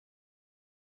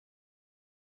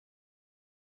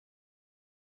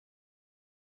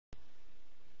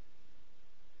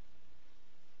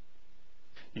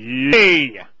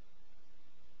Yay!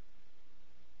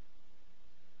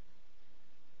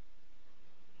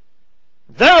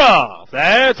 They're off.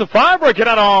 That's a 5 breaking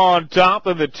out on top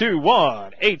of the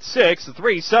 2-1, 8-6,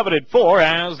 3-7, and 4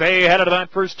 as they head into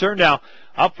that first turn now.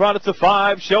 Up front, it's a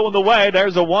 5 showing the way.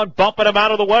 There's a 1 bumping him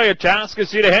out of the way.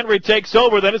 Atascocita Henry takes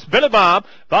over. Then it's Billy Bob,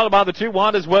 followed by the 2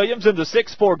 Wanda's Williams, and the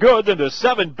 6 for Good, then the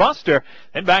 7 Buster,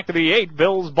 and back to the 8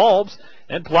 Bill's Bulbs,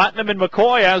 and Platinum and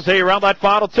McCoy as they round that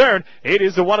final turn. It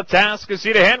is the 1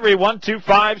 Atascocita Henry, 1, 2,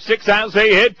 5, 6 as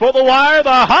they hit for the wire.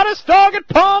 The hottest dog at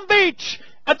Palm Beach,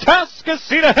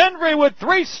 Atascocita Henry with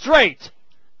 3 straight.